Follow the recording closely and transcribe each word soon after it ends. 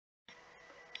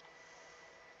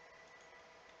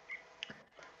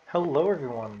Hello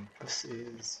everyone, this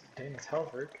is Danis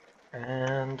Halberg,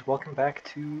 and welcome back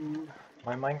to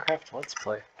my Minecraft Let's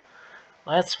Play.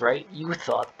 That's right, you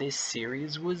thought this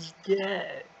series was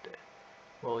dead.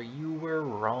 Well, you were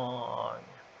wrong,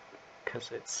 because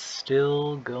it's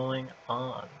still going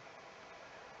on,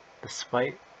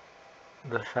 despite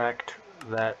the fact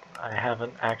that I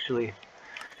haven't actually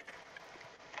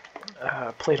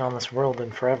played on this world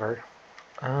in forever.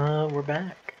 We're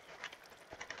back.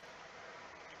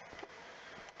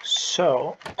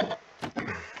 So,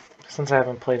 since I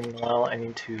haven't played in a while, I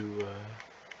need to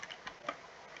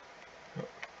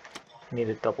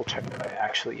double check that I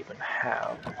actually even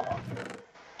have,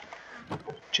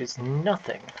 which is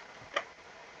nothing.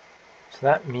 So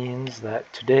that means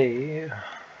that today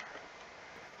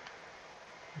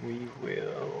we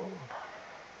will.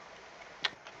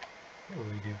 What will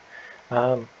we do?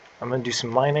 I'm gonna do some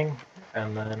mining,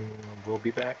 and then we'll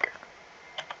be back.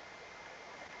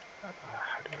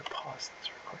 How do I pause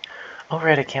this recording? Oh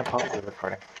right, I can't pause the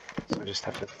recording, so I just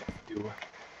have to do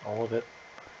all of it.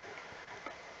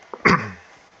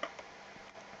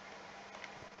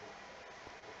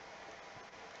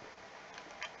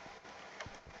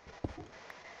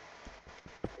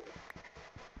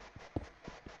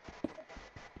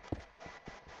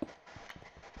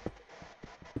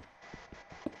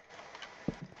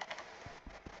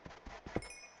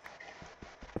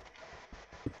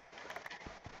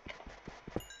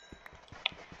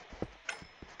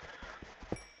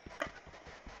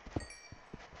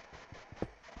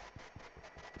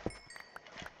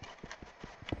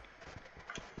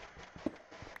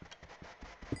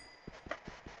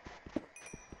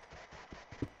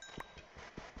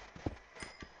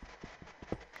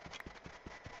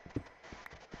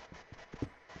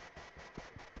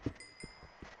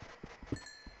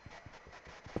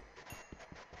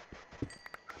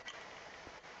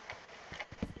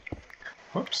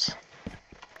 Whoops.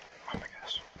 Oh my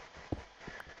gosh.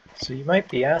 So you might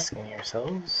be asking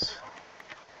yourselves,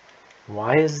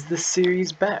 why is this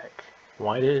series back?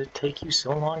 Why did it take you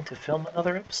so long to film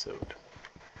another episode?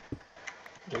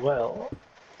 Well,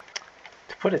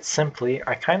 to put it simply,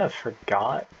 I kind of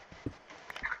forgot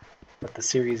that the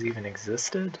series even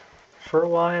existed for a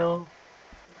while.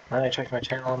 Then I checked my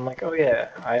channel and I'm like, oh yeah,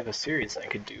 I have a series I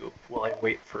could do while I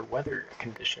wait for weather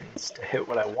conditions to hit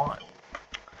what I want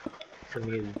for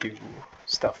me to do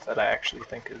stuff that I actually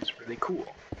think is really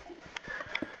cool.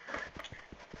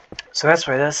 So that's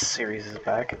why this series is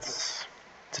back. It's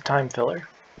a time filler.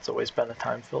 It's always been a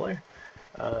time filler.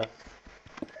 I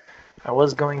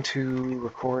was going to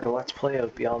record a Let's Play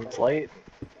of Beyond Light,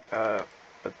 but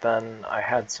then I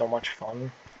had so much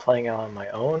fun playing it on my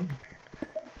own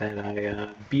that I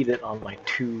beat it on my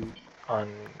two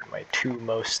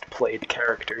most played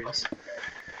characters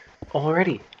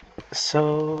already.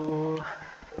 So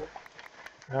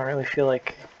I don't really feel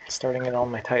like starting it on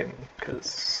my Titan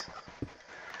because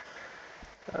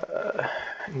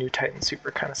new Titan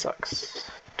Super kind of sucks.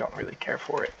 Don't really care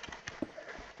for it.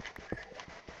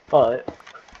 But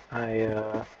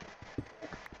I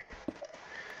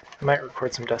might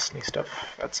record some Destiny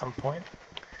stuff at some point.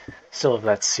 Still have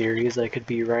that series I could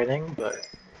be writing, but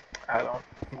I don't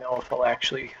know if I'll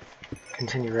actually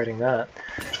continue writing that.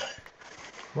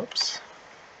 Whoops.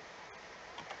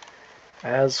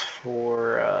 As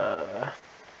for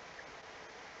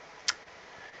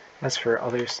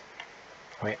others,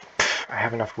 wait, I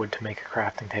have enough wood to make a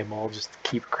crafting table. I'll just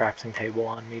keep a crafting table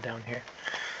on me down here.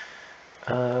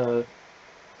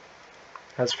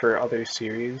 As for other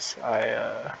series,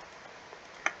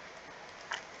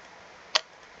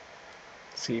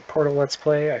 see, Portal Let's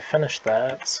Play, I finished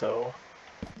that, so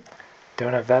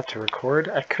don't have that to record.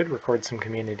 I could record some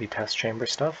community test chamber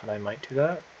stuff, and I might do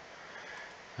that.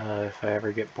 If I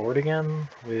ever get bored again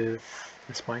with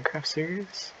this Minecraft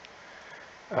series.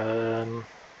 I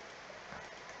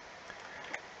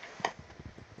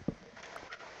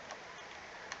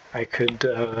could,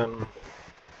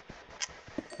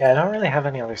 yeah, I don't really have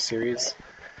any other series.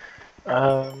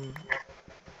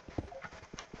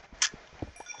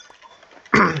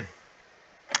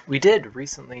 We did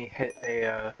recently hit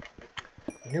a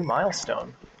new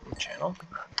milestone on the channel,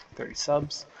 30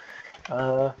 subs.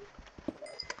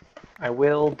 I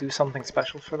will do something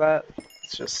special for that.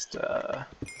 It's just,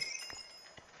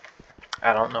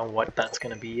 I don't know what that's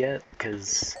going to be yet,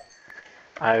 because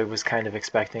I was kind of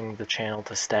expecting the channel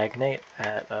to stagnate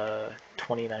at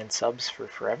 29 subs for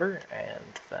forever, and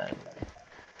then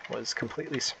was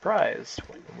completely surprised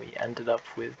when we ended up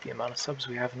with the amount of subs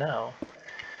we have now.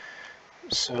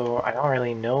 So I don't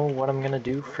really know what I'm going to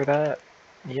do for that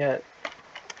yet.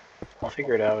 I'll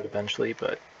figure it out eventually,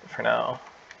 but for now,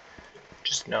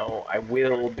 just know I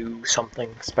will do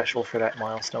something special for that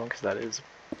milestone, because that is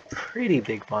a pretty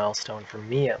big milestone for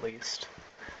me at least.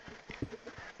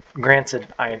 Granted,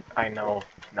 I know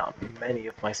not many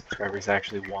of my subscribers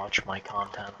actually watch my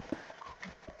content.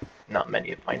 Not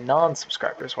many of my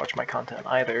non-subscribers watch my content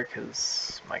either,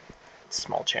 because my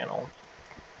small channel,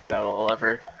 that'll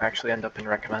ever actually end up in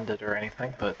recommended or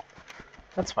anything, but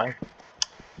that's fine.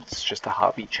 It's just a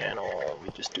hobby channel, we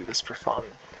just do this for fun.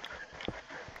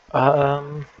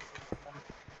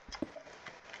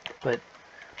 But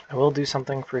I will do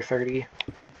something for 30,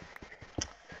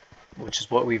 which is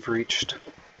what we've reached.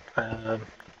 So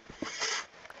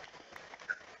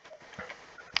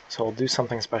I'll do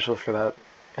something special for that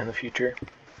in the future.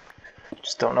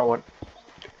 Just don't know what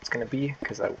it's gonna be,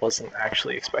 because I wasn't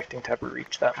actually expecting to ever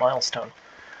reach that milestone.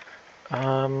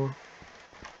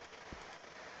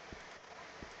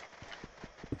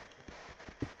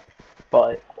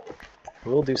 But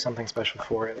we'll do something special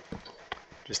for it.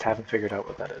 Just haven't figured out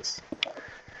what that is.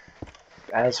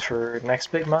 As for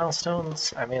next big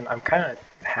milestones, I mean, I'm kind of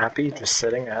happy just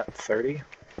sitting at 30.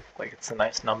 Like, it's a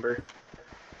nice number.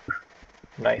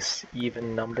 Nice,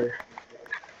 even number.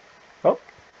 Oh,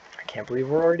 I can't believe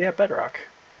we're already at Bedrock.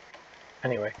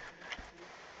 Anyway.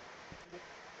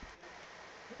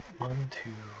 1,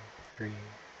 2, 3,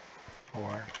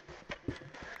 4,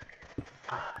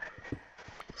 5,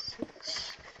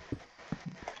 6.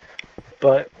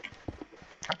 But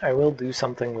I will do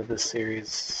something with this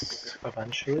series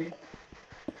eventually.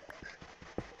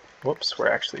 Whoops, we're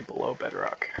actually below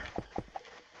Bedrock.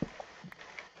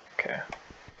 Okay.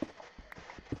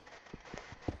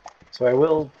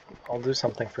 So I'll do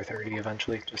something for 30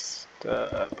 eventually, just,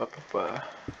 don't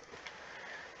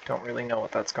really know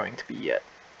what that's going to be yet,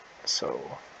 so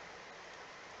I'll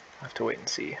have to wait and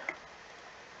see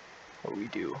what we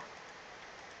do.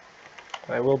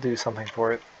 But I will do something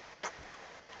for it.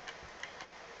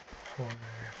 4,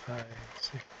 5,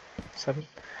 6, 7.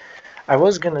 I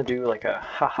was gonna do like a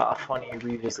haha funny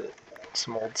revisit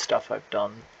some old stuff I've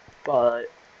done,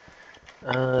 but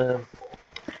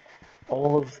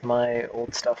all of my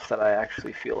old stuff that I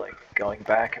actually feel like going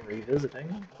back and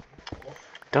revisiting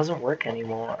doesn't work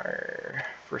anymore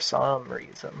for some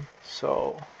reason,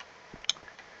 so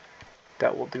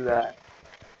that will do that.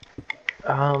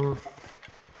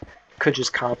 Could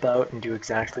just cop out and do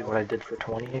exactly what I did for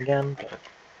 20 again, but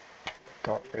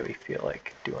don't really feel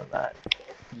like doing that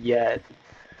yet.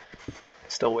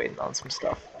 Still waiting on some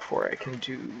stuff before I can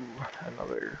do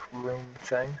another room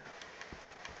thing.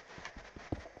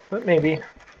 But maybe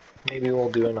we'll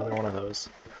do another one of those.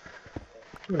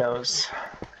 Who knows?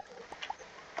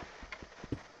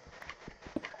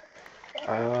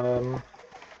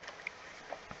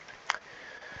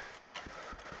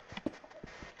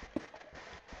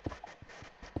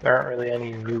 There aren't really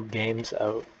any new games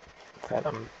out that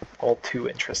I'm all too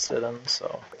interested in,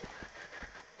 so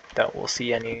doubt we'll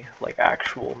see any like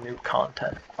actual new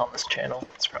content on this channel.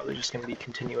 It's probably just going to be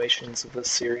continuations of this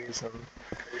series, and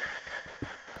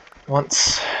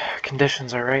once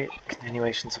conditions are right,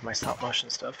 continuations of my stop motion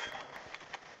stuff.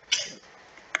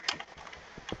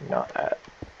 Not at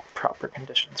proper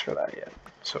conditions for that yet,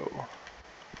 so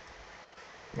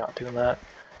not doing that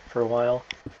for a while.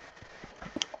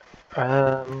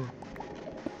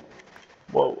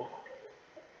 Whoa.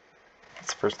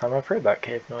 It's the first time I've heard that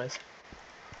cave noise.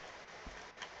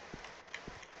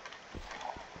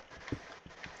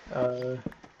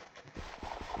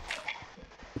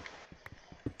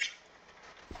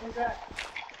 What's that?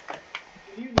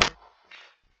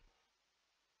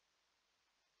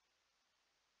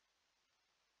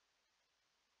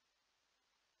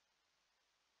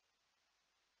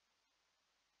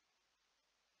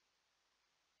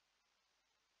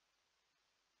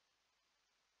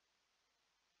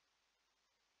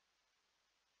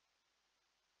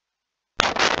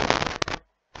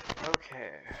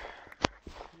 Okay.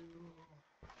 2,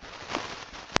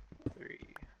 3,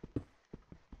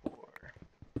 4,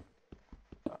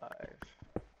 5,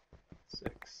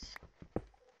 6,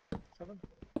 7.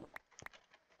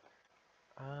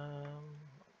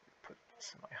 Put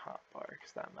this in my hotbar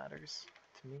because that matters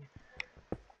to me.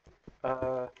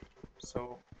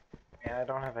 So yeah, I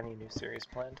don't have any new series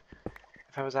planned.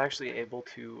 If I was actually able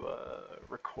to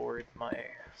record my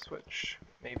Switch,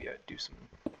 maybe I'd do some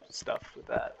stuff with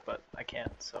that, but I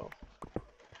can't, so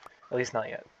at least not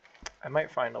yet. I might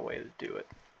find a way to do it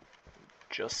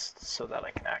just so that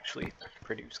I can actually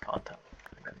produce content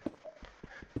again.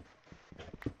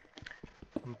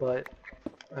 But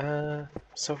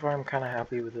so far I'm kind of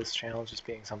happy with this channel just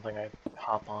being something I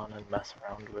hop on and mess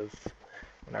around with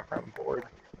whenever I'm bored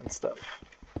and stuff.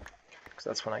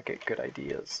 because that's when I get good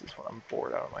ideas, is when I'm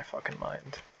bored out of my fucking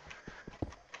mind.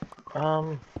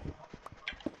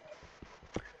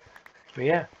 But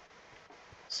yeah,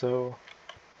 so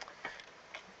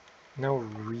no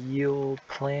real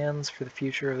plans for the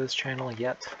future of this channel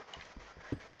yet.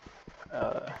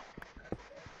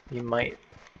 You might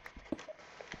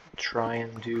try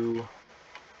and do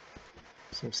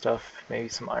some stuff, maybe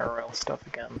some IRL stuff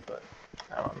again, but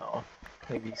I don't know.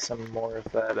 Maybe some more of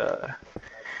that,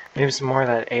 maybe some more of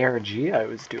that ARG I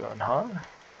was doing, huh?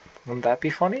 Wouldn't that be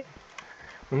funny?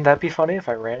 Wouldn't that be funny if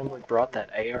I randomly brought that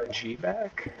ARG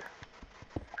back?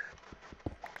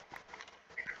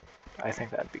 I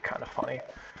think that'd be kind of funny.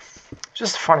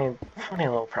 Just a funny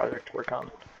little project to work on,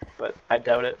 but I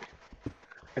doubt it.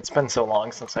 It's been so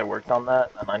long since I worked on that,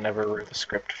 and I never wrote the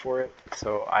script for it,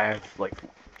 so I have, like,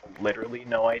 literally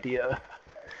no idea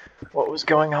what was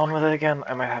going on with it again.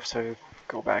 I might have to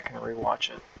go back and rewatch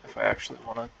it if I actually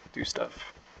want to do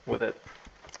stuff with it.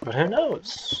 But who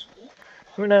knows?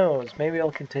 Who knows? Maybe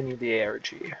I'll continue the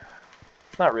ARG.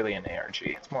 It's not really an ARG,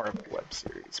 it's more of a web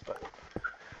series, but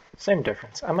same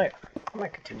difference. I might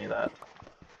continue that.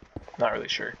 Not really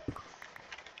sure.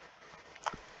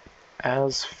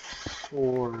 As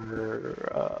for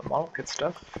model kit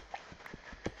stuff,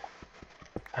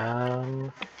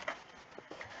 I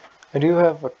do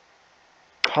have a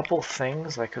couple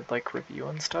things I could like review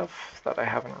and stuff that I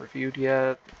haven't reviewed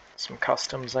yet. Some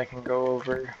customs I can go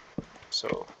over,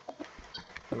 so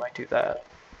I might do that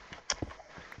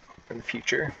in the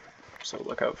future. So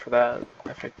look out for that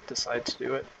if I decide to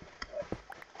do it.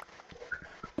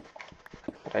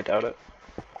 But I doubt it.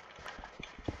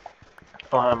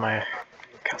 A lot of my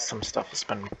custom stuff has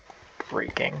been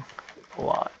breaking a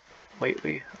lot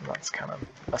lately, and that's kind of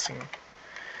messing.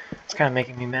 It's kind of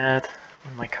making me mad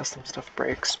when my custom stuff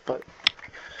breaks. But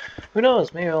who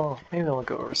knows? Maybe I'll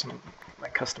go over some of my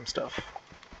custom stuff.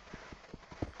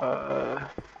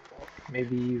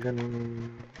 Maybe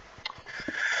even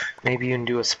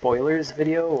do a spoilers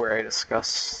video where I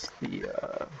discuss the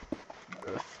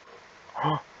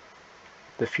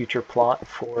future plot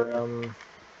for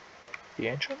the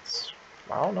Ancients?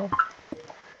 I don't know.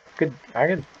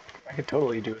 I could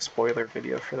totally do a spoiler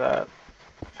video for that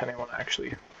if anyone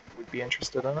actually would be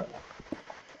interested in it.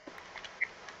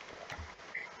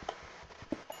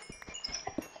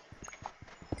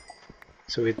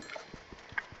 So we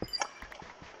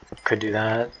could do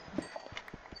that.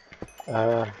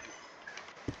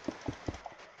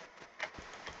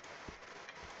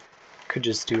 Could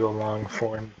just do a long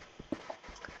form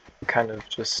kind of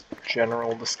just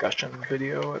general discussion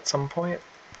video at some point.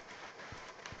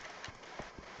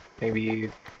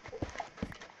 Maybe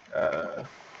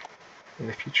in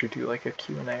the future do like a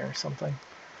Q&A or something.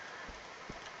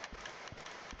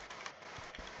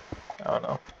 I don't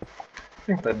know. I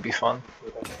think that'd be fun.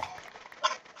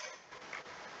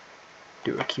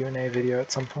 Do a Q&A video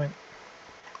at some point.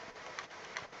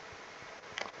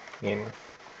 I mean,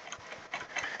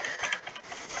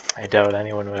 I doubt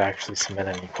anyone would actually submit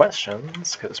any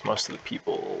questions, because most of the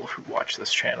people who watch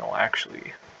this channel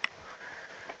actually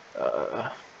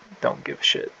don't give a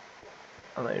shit.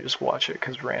 And they just watch it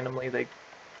because randomly they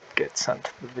get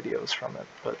sent the videos from it.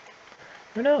 But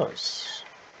who knows?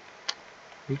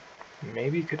 We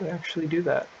maybe could actually do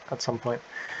that at some point.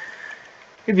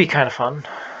 It'd be kind of fun.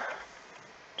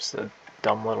 Just a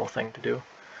dumb little thing to do.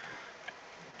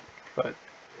 But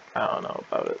I don't know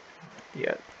about it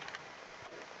yet.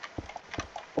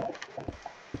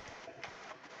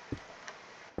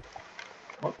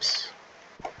 Whoops.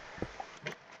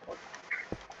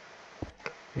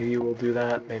 Maybe we'll do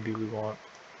that, maybe we won't.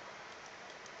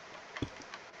 It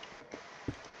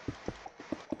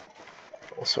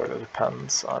all sort of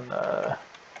depends on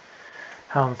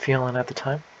how I'm feeling at the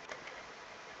time.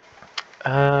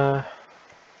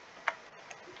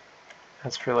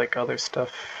 As for like other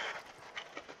stuff,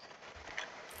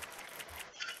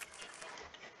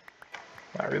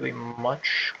 not really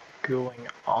much going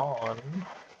on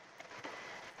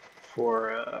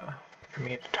for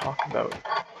me to talk about.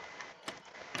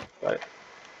 But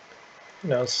who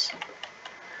knows?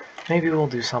 Maybe we'll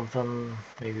do something,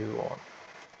 maybe we won't.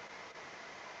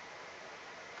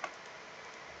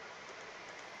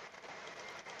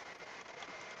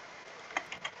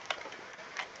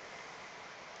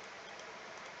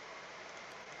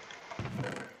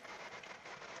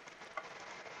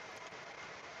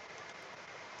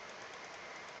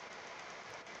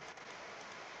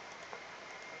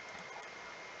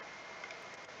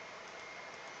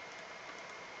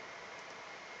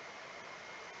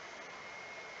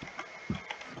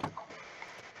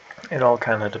 It all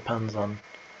kind of depends on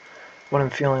what I'm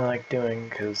feeling like doing,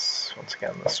 because once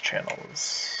again this channel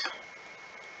is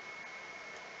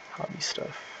hobby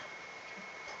stuff.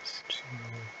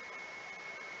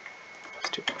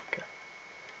 +2, okay.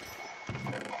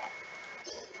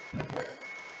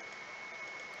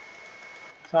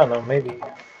 So I don't know,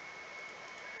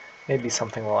 maybe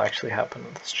something will actually happen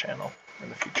with this channel in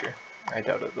the future. I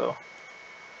doubt it though.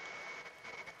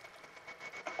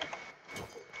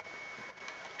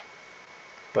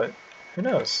 But who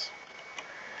knows?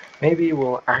 Maybe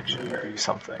we'll actually do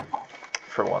something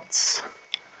for once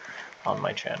on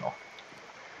my channel.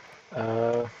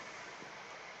 But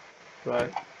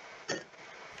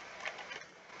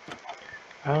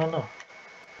I don't know.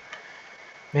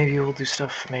 Maybe we'll do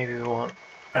stuff, maybe we won't.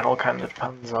 It all kind of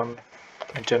depends on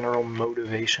my general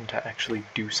motivation to actually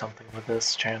do something with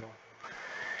this channel.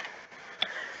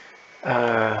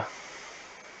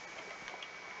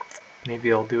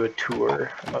 Maybe I'll do a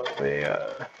tour of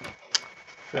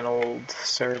an old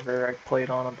server I played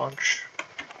on a bunch.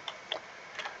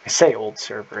 I say old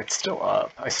server, it's still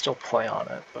up. I still play on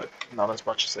it, but not as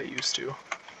much as I used to.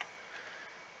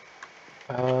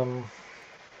 But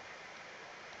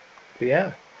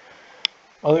yeah,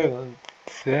 other than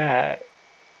that,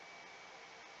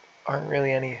 aren't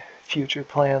really any future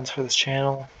plans for this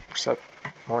channel, except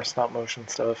more stop motion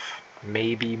stuff,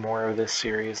 maybe more of this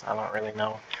series, I don't really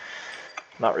know.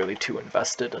 Not really too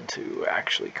invested into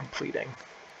actually completing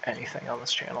anything on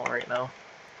this channel right now.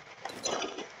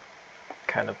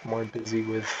 Kind of more busy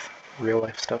with real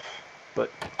life stuff,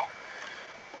 but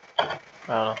I don't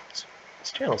know,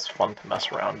 this channel's fun to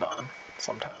mess around on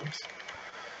sometimes.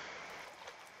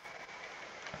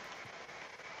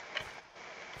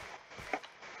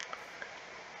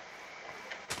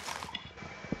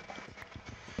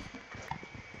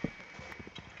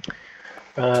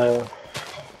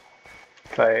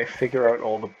 If I figure out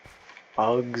all the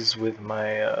bugs with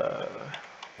my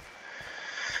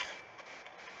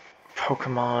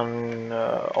Pokemon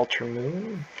Ultra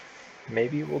Moon,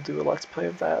 maybe we'll do a Let's Play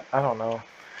of that? I don't know.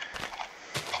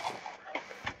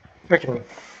 I can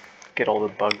get all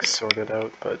the bugs sorted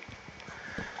out, but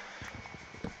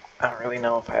I don't really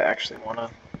know if I actually want to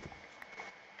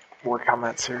work on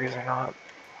that series or not.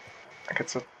 Like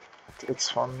it's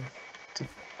fun to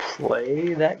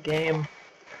play that game,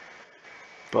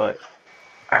 but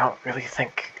I don't really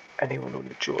think anyone would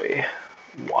enjoy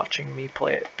watching me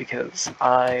play it because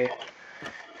I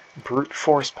brute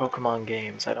force Pokemon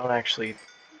games. I don't actually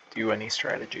do any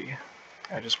strategy.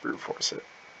 I just brute force it.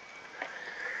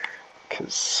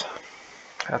 Because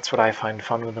that's what I find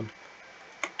fun with them.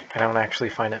 I don't actually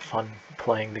find it fun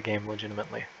playing the game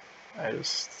legitimately. I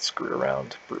just screw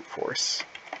around, brute force.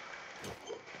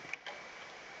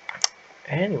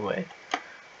 Anyway,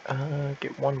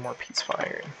 get one more piece of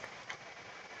iron.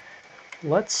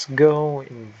 Let's go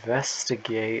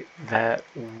investigate that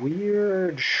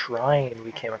weird shrine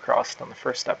we came across on the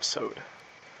first episode.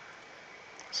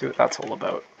 See what that's all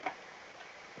about.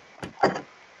 I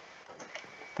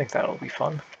think that'll be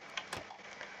fun.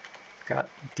 Got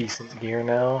decent gear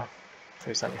now. If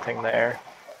there's anything there,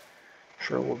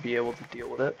 sure we'll be able to deal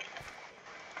with it.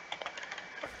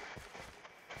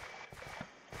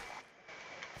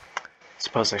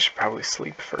 Suppose I should probably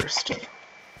sleep first.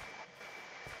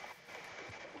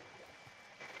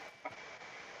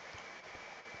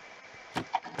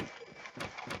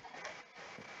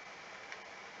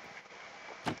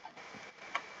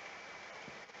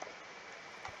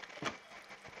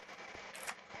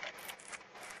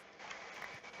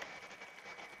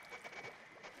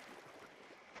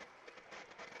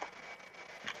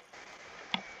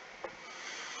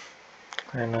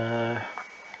 And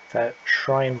if that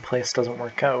shrine place doesn't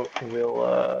work out, we'll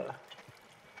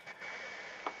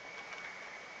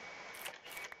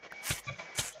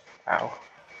ow.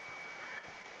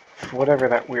 If whatever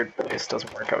that weird place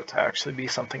doesn't work out to actually be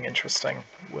something interesting,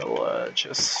 we'll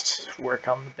just work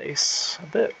on the base a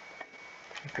bit.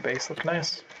 Make the base look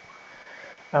nice.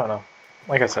 I don't know.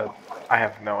 Like I said, I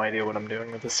have no idea what I'm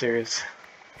doing with this series.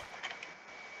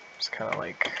 It's kind of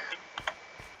like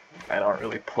I don't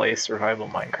really play survival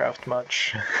Minecraft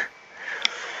much,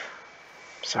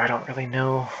 so I don't really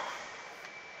know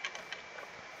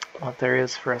what there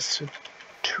is for us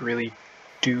to really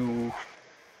do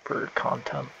for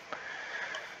content.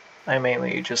 I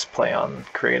mainly just play on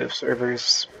creative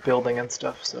servers, building and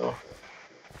stuff, so...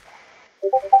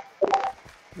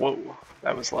 Whoa,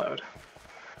 that was loud.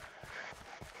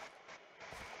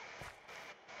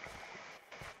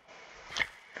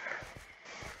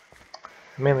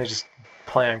 I mainly just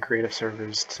play on creative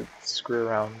servers to screw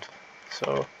around,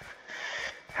 so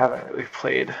haven't really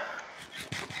played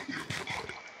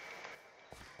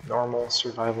normal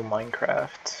survival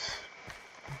Minecraft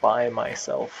by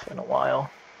myself in a while.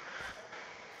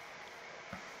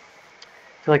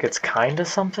 I feel like it's kind of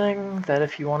something that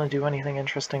if you want to do anything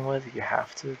interesting with, you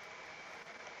have to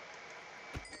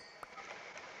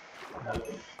have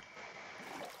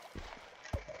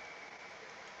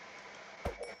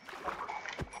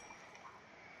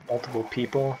multiple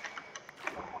people.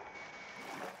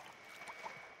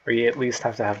 Or you at least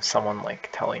have to have someone like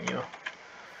telling you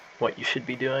what you should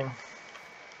be doing.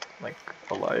 Like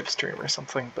a live stream or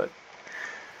something, but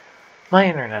my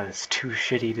internet is too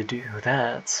shitty to do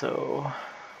that, so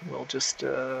we'll just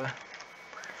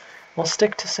we'll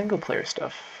stick to single player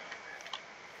stuff.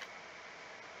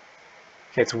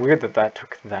 Okay, it's weird that that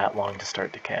took that long to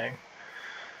start decaying.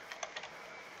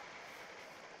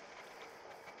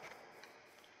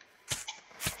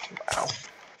 Wow.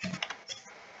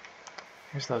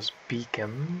 Here's those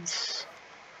beacons.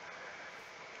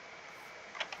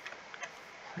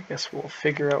 I guess we'll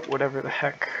figure out whatever the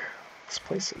heck this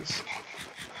place is.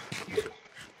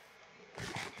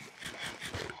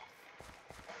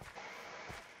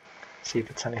 See if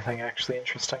it's anything actually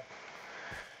interesting.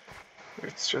 Or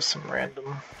it's just some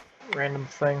random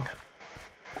thing.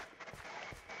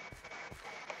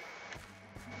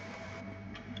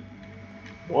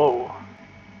 Whoa.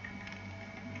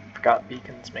 Forgot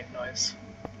beacons make noise.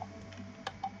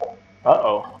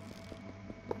 Uh-oh.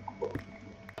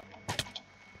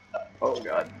 Oh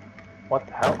god. What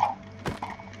the hell?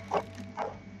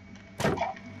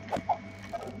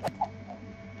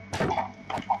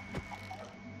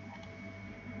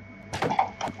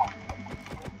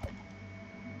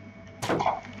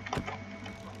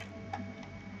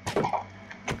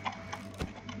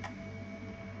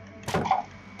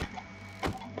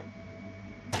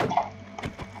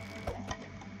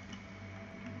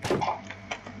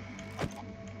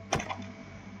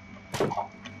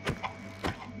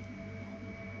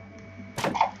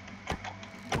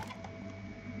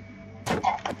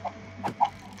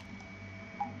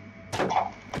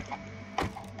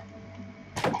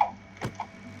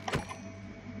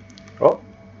 Oh.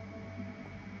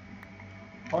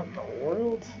 What in the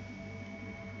world?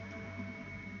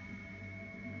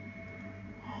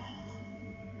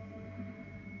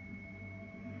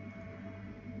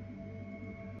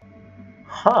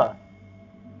 Huh.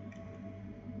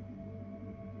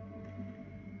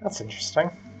 That's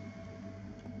interesting.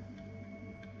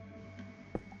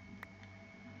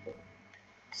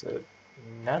 There's a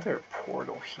nether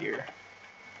portal here.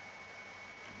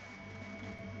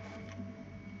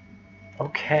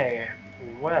 Okay,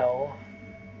 well...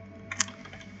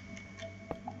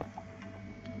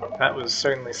 that was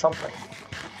certainly something.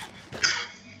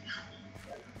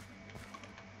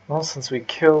 Well, since we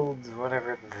killed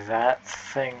whatever that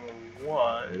thing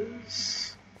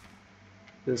was,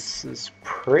 this is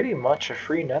pretty much a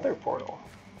free nether portal.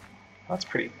 That's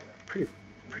pretty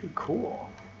cool.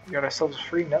 We got ourselves a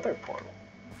free nether portal.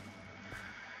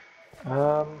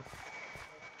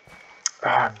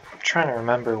 I'm trying to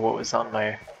remember what was on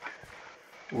my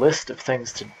list of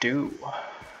things to do. I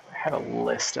had a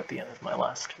list at the end of my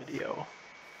last video.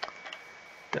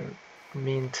 Didn't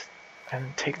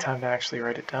take time to actually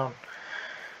write it down.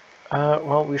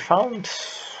 Well, we found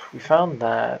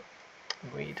that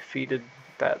we defeated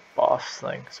that boss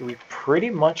thing, so we pretty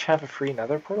much have a free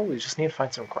nether portal. We just need to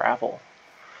find some gravel.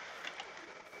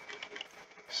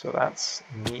 So that's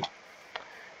neat.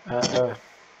 I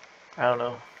don't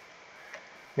know.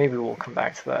 Maybe we'll come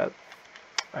back to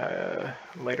that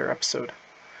later episode.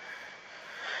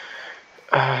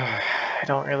 I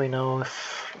don't really know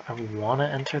if I want to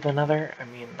enter the nether. I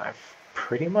mean, I've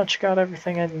pretty much got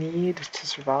everything I need to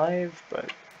survive,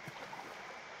 but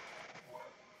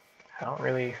I don't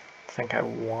really think I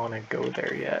want to go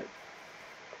there yet.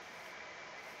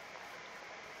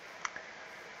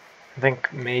 I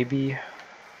think maybe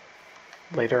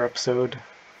later episode,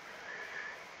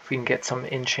 if we can get some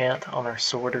enchant on our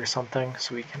sword or something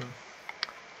so we can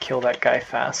kill that guy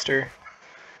faster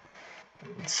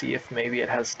and see if maybe it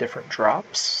has different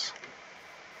drops.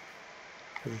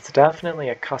 Because it's definitely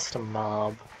a custom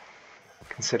mob,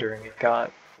 considering it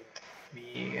got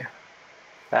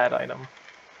that item.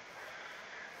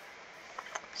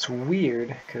 It's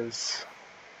weird, because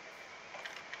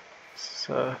it's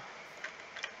a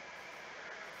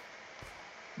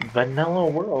vanilla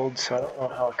world, so I don't know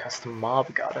how a custom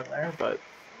mob got in there, but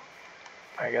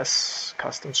I guess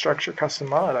custom structure, custom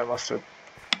mod, I must have,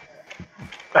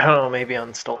 I don't know, maybe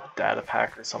uninstalled a data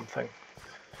pack or something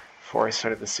before I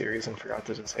started the series and forgot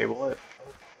to disable it.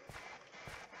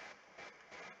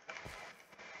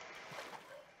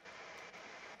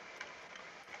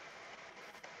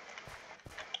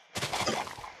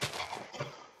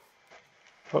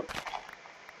 Oh.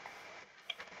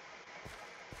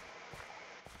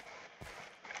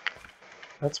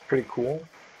 That's pretty cool.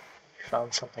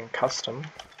 Found something custom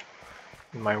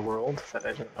in my world that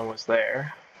I didn't know was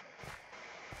there.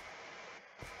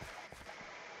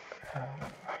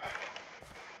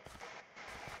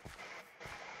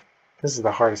 This is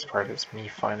the hardest part, is me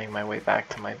finding my way back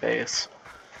to my base.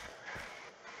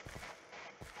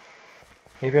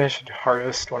 Maybe I should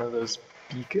harvest one of those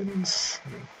beacons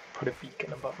and put a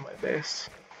beacon above my base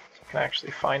so I can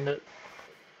actually find it.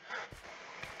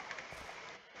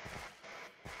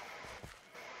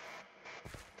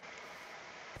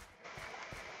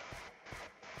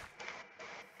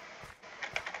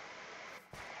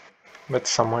 But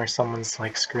somewhere someone's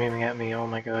like screaming at me, "Oh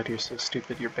my god, you're so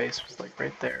stupid, your base was like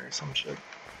right there," or some shit.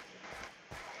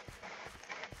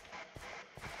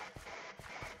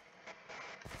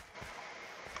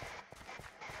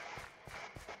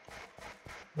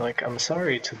 Like, I'm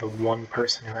sorry to the one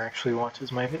person who actually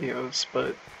watches my videos,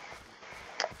 but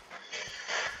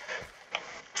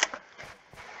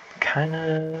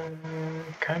kinda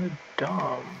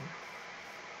dumb.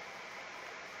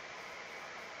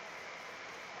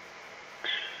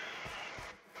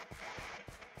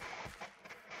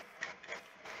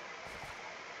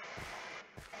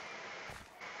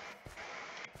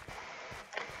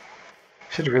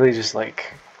 Should really just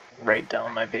like write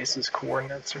down my base's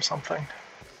coordinates or something.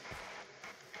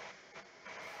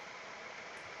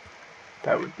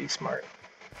 That would be smart.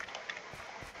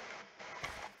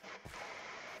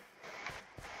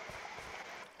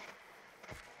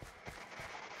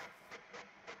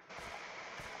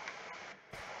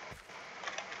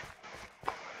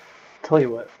 Tell you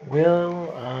what,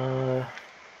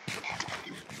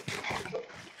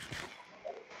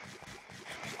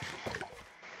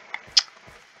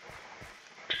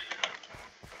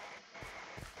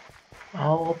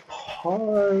 I'll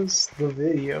pause the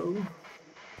video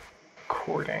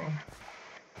recording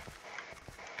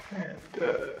and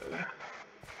look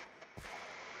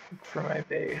for my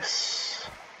base.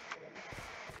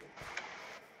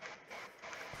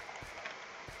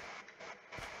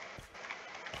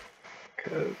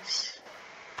 Because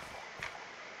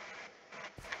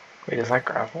wait, is that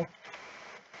gravel?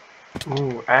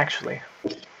 Ooh, actually.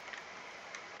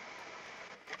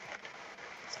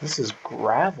 This is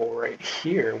gravel right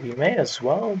here. We may as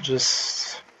well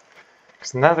just...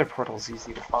 because the nether portal's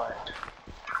easy to find.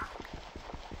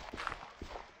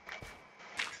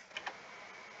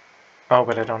 Oh,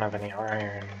 but I don't have any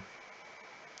iron.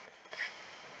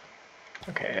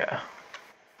 Okay, yeah.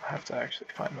 I have to actually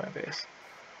find my base.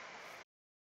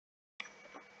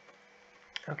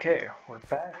 Okay, we're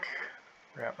back.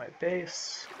 We're at my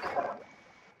base.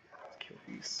 Let's kill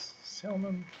these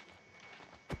salmon.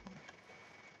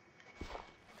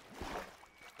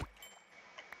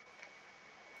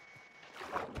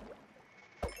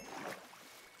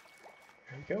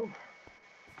 There we go.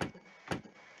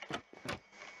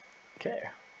 Okay.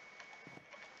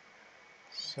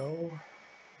 So,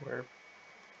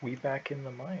 we back in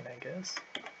the mine, I guess.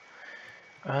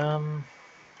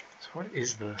 So what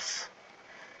is this?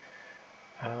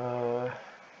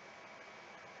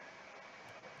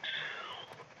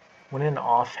 When in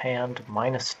offhand,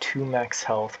 -2 max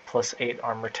health, +8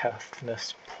 armor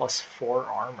toughness, +4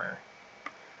 armor.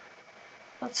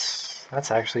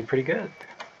 That's actually pretty good.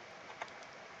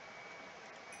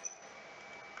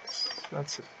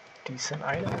 That's a decent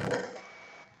item.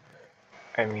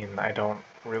 I mean, I don't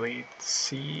really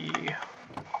see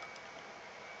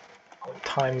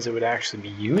times it would actually be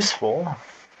useful,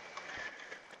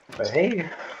 but hey,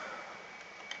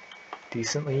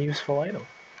 decently useful item.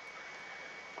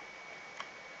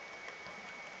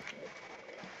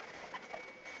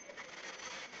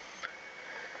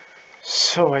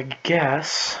 So I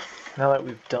guess, now that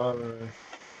we've done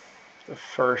the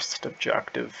first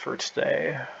objective for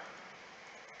today,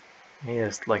 I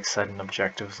need to like set an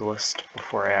objectives list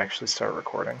before I actually start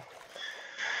recording.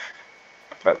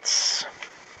 That's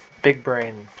big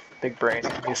brain. Big brain. I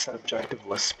need to set objective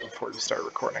lists before we start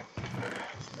recording.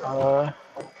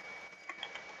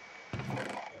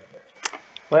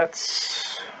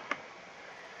 Let's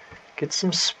get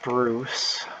some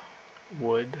spruce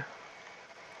wood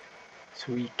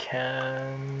so we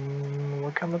can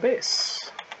work on the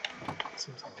base.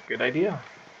 Seems like a good idea.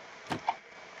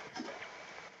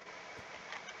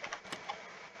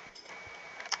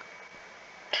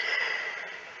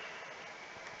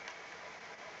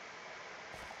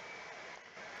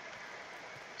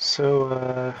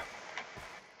 So,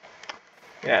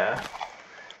 yeah.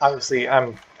 Obviously,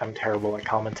 I'm terrible at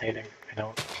commentating. I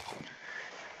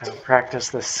don't practice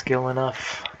this skill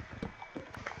enough.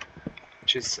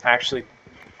 which is actually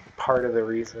part of the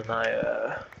reason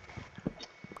I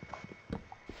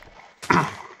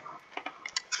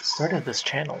started this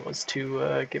channel, was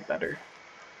to get better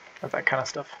at that kind of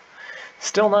stuff.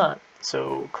 Still not,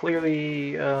 so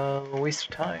clearly a waste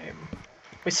of time.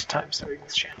 Waste of time starting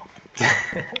this channel.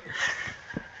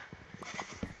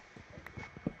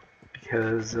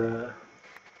 Because it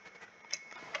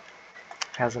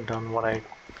hasn't done what I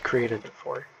created it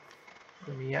for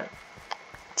me yet.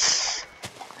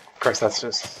 Of course, that's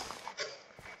just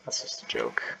a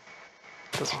joke.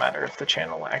 Doesn't matter if the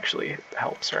channel actually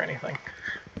helps or anything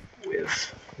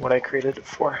with what I created it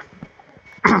for.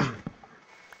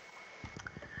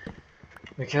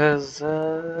 Because,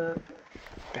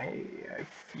 hey,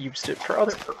 I've used it for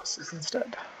other purposes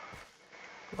instead.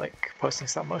 Like posting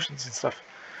stop motions and stuff.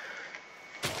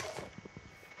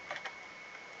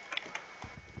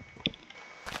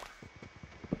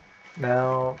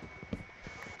 Now,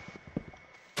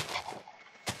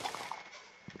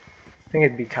 I think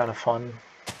it'd be kind of fun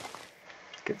to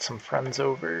get some friends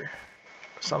over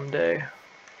someday.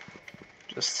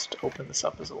 Just open this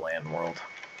up as a LAN world.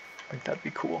 I think that'd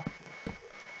be cool.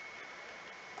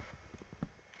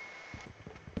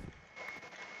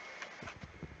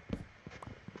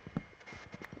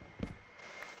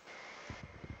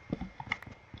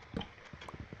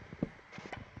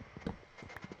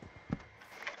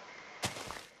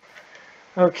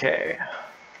 Okay,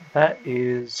 that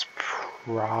is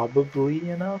probably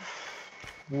enough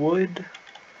wood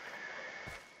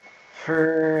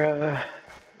for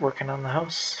working on the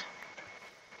house.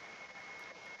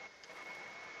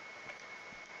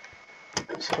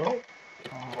 So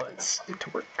let's get to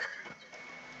work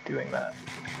doing that.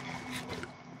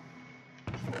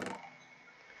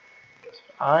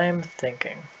 I'm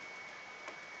thinking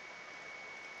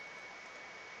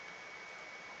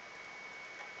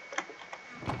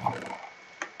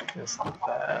just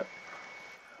that.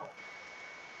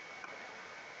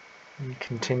 And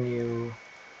continue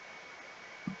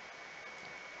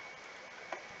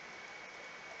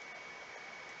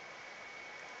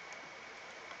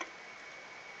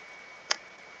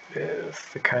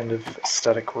with the kind of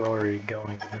aesthetic we're already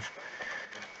going with.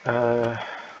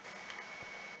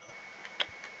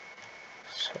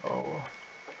 So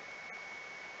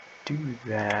do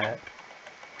that.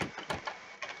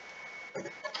 Let's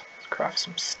craft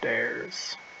some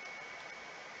stairs.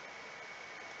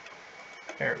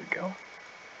 There we go.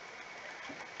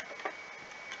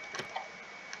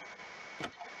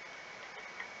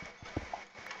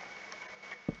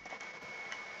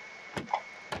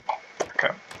 Okay,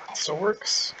 that still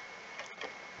works.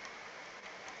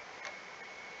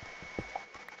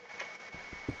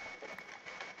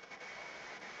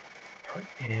 Put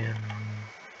in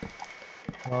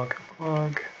plug.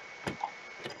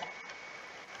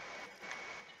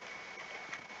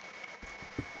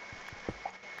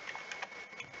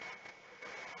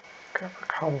 Grab our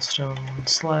cobblestone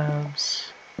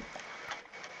slabs.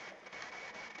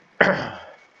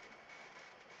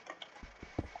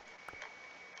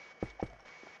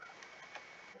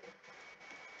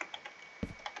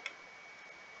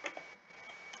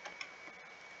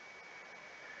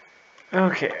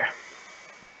 Okay.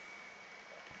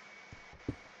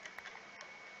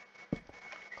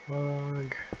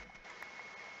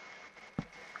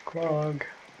 Clog.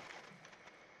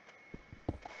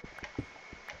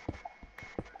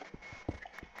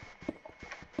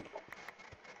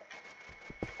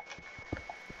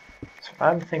 So what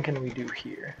I'm thinking we do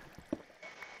here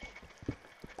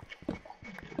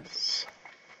is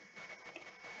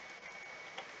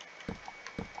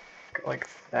go like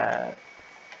that.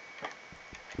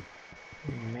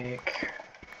 Make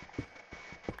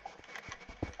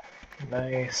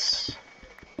nice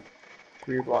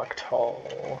 3-block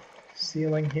tall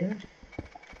ceiling here.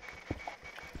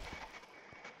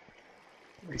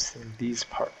 At least in these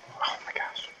parts. Oh my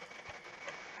gosh.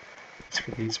 It's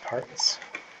for these parts.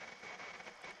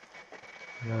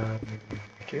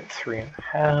 Make it 3.5.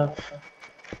 Oh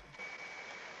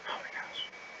my gosh.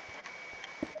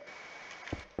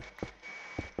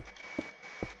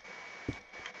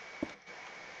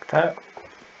 Like that.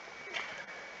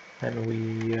 Then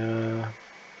we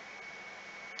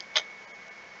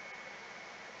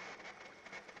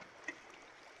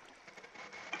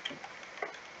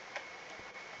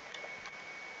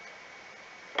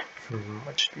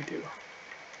what should we do?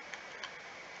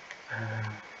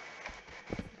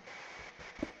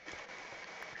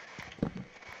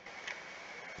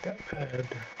 That bed.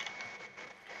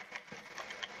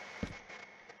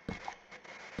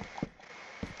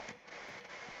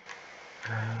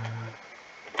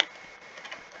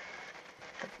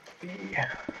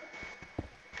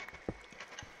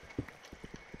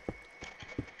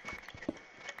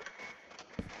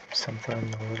 something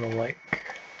a little like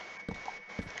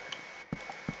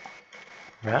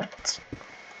that.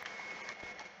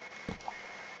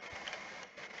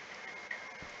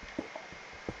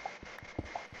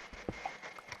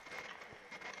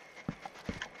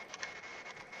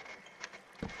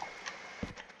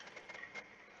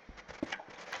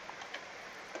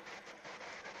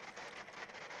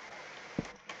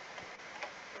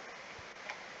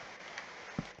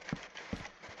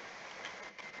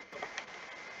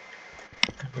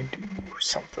 We do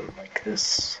something like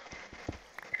this.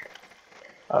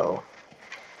 Oh.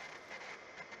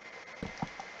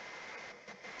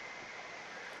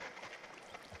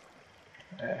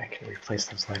 I can replace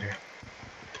those later.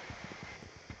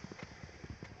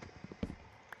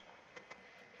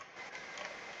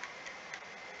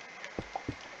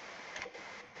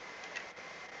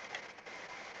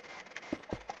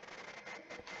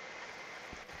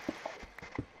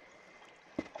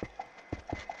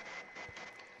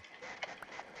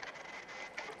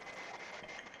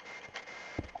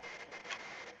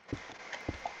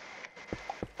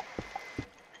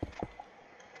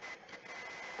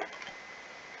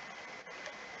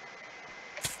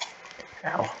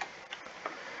 Ow.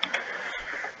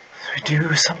 So we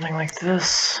do something like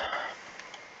this.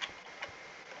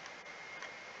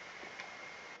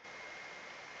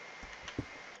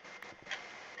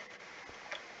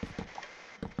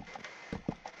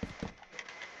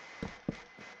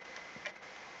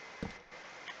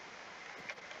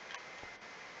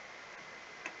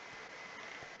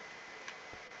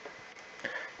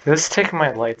 Did this take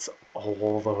my lights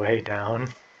all the way down?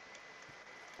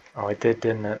 Oh, it did,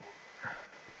 didn't it?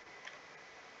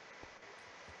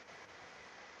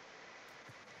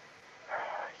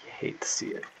 You hate to see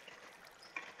it.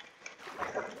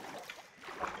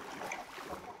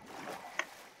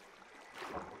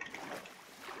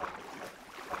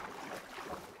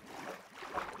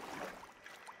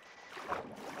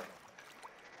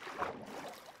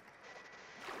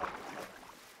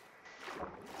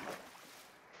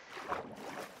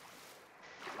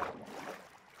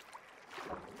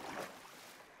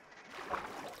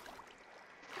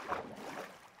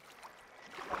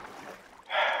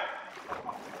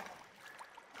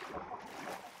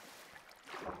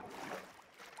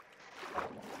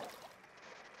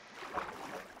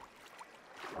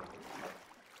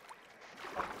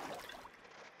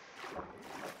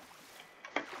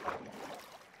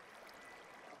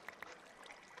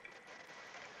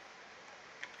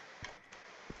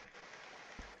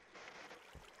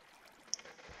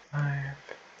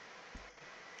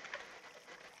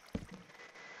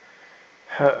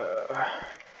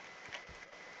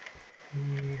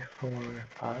 Three, 4,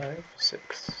 5,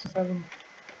 6, 7.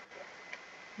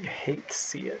 You hate to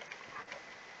see it.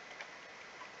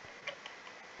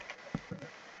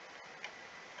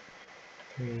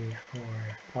 Three, 4,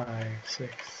 5,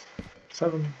 6,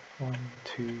 7. 1,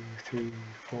 2, 3,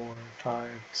 4, 5,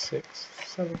 6,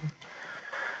 7.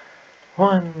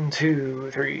 1,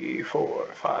 2, 3, 4,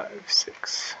 5,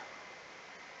 6,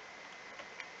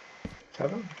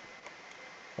 7.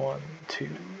 1, 2,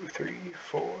 3,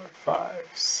 4, 5,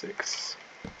 6,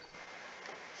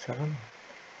 7.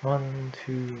 1,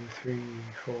 2, 3,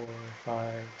 4,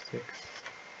 5, 6,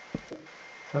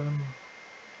 7.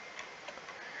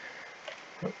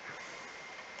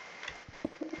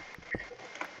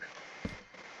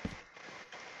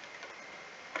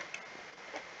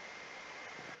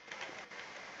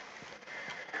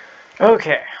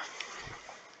 Okay,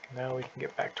 now we can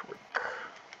get back to work.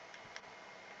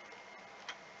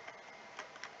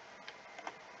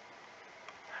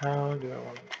 How do I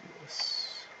want to do this?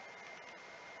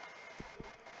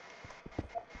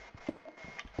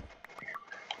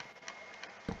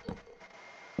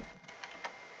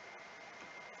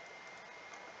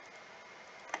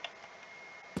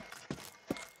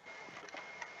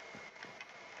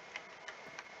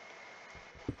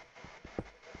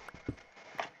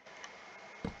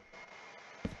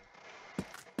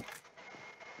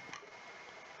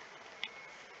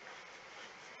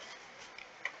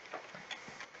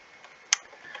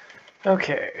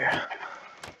 Okay.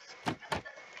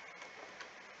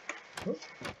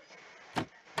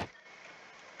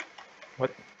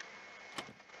 What?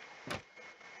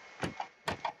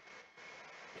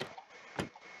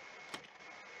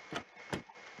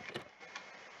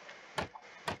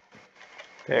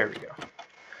 There we go.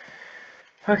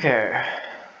 Okay.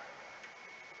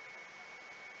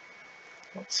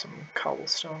 Want some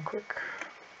cobblestone quick.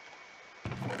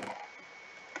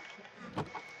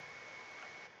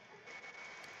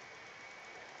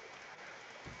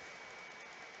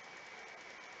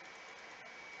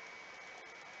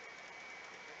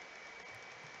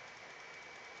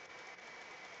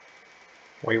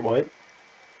 Wait, what?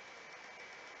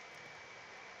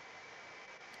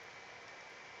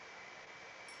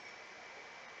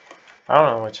 I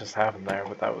don't know what just happened there,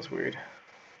 but that was weird.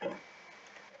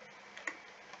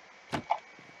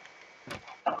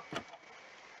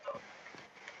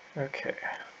 Okay.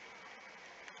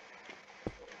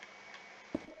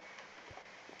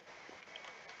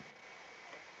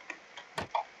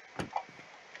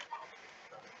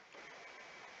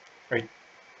 Right.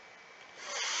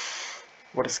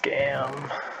 What a scam.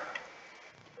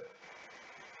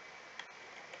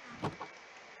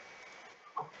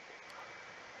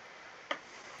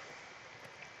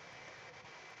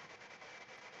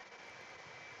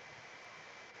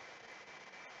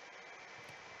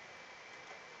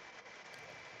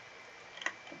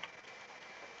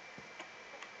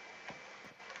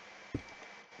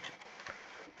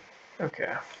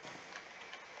 Okay.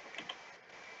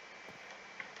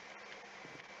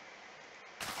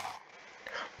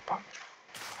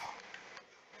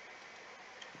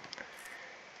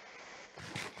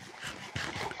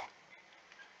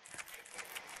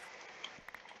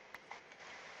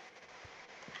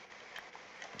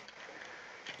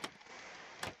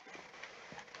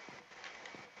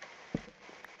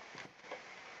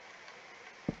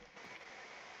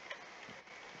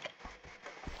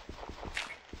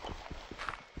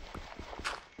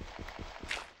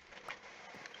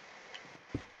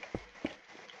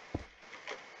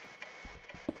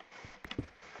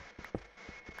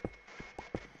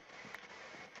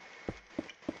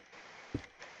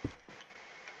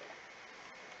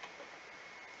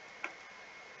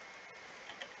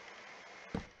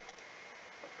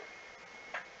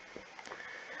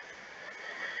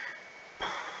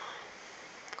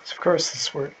 So of course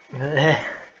this work.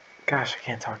 Gosh, I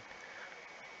can't talk.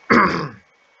 Of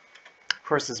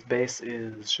course, this base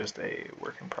is just a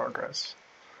work in progress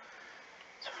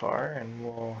so far, and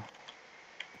we'll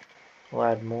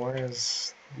add more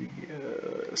as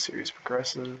the series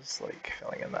progresses, like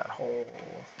filling in that hole,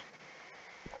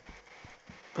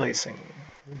 placing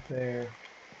wood there,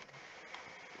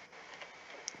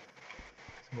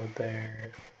 wood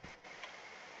there,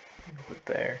 wood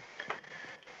there.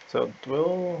 So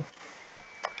we'll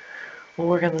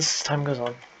work on this as time goes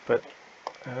on, but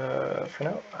for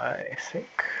now, I think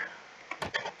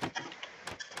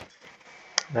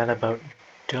that about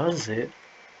does it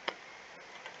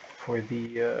for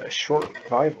the short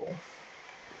revival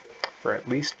for at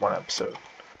least one episode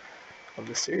of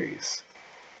the series.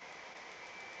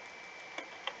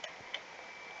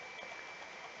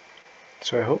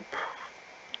 So I hope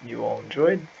you all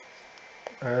enjoyed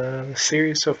the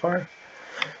series so far.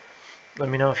 Let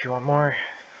me know if you want more.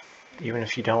 Even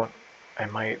if you don't, I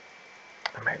might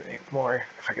make more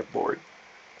if I get bored,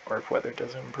 or if weather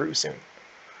doesn't improve soon.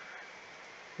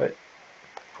 But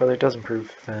if weather does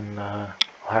improve, then I'll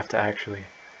have to actually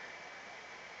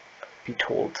be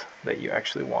told that you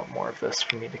actually want more of this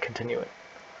for me to continue it.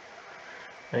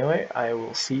 Anyway, I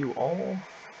will see you all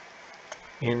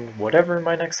in whatever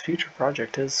my next future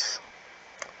project is.